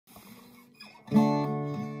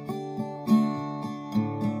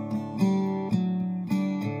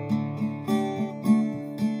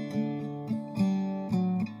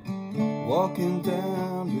Walking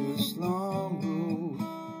down this long road,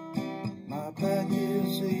 my back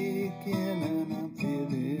is aching and I'm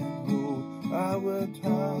feeling old. I worked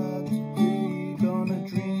hard today, gonna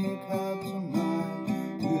drink hard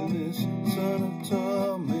tonight. Will this son of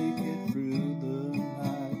Tar make it through the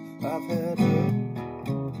night? I've had a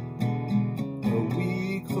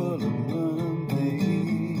week full of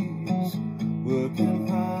Mondays, working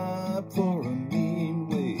hard for a mean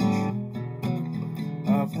wage.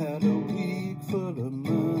 I've had a week full of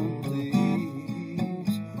Mondays,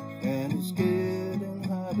 and it's getting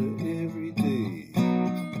harder every day.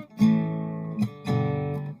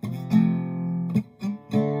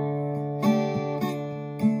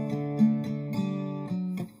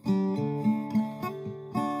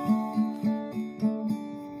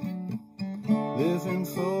 Living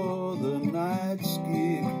for the night's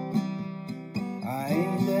gig, I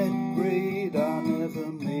ain't that great, I'll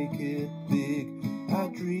never make it big. I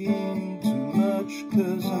dream too much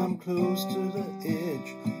 'cause I'm close to the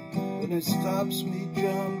edge, and it stops me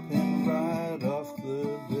jumping right off the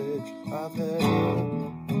ledge. I've had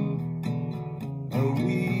a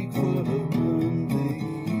week full of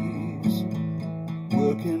Mondays,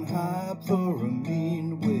 working hard for a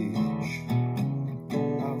mean wage.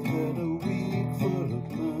 I've had a week full of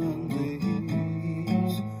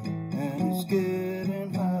Mondays, and it's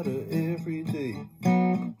getting harder every day.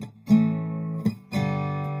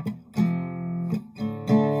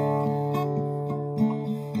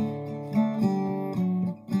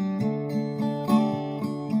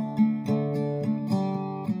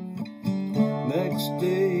 Next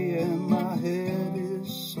day and my head is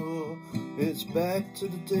sore, it's back to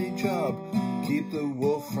the day job, keep the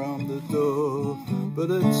wolf from the door. But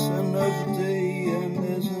it's another day and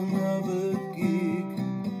there's another gig.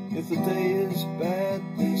 If the day is bad,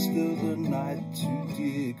 there's still the night to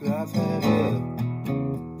gig. I've had a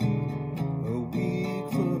week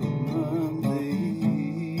full of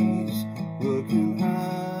Mondays, working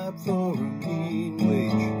hard for a mean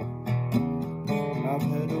wage. I've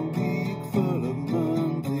had a week full of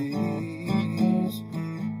Mondays,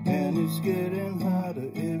 and it's getting harder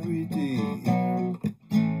every day.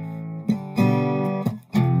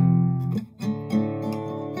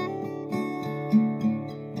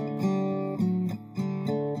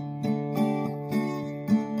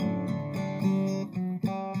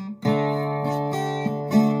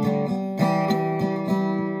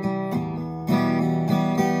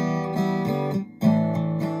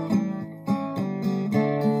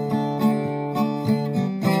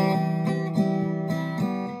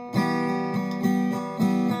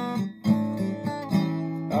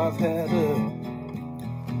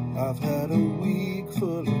 I've had a week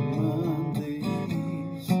full of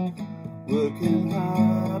Mondays, working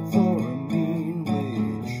hard for a mean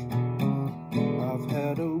wage. I've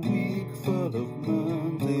had a week full of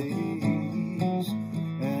Mondays,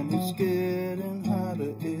 and it's getting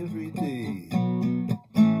harder every day.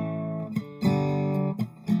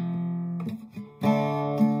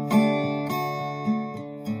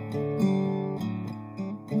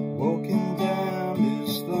 Walking down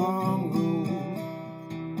this long road,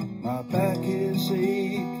 my back is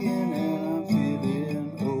aching and I'm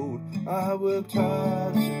feeling old. I worked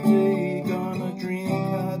hard today, gonna drink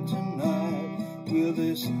hard tonight. Will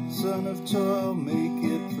this son of Tar make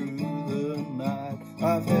it through the night?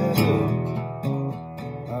 I've had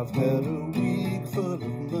a week full of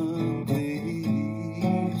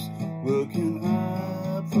Mondays, working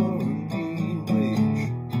hard for a mean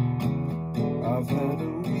wage. I've had a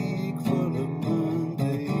week full of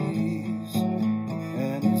Mondays,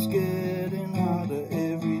 and it's getting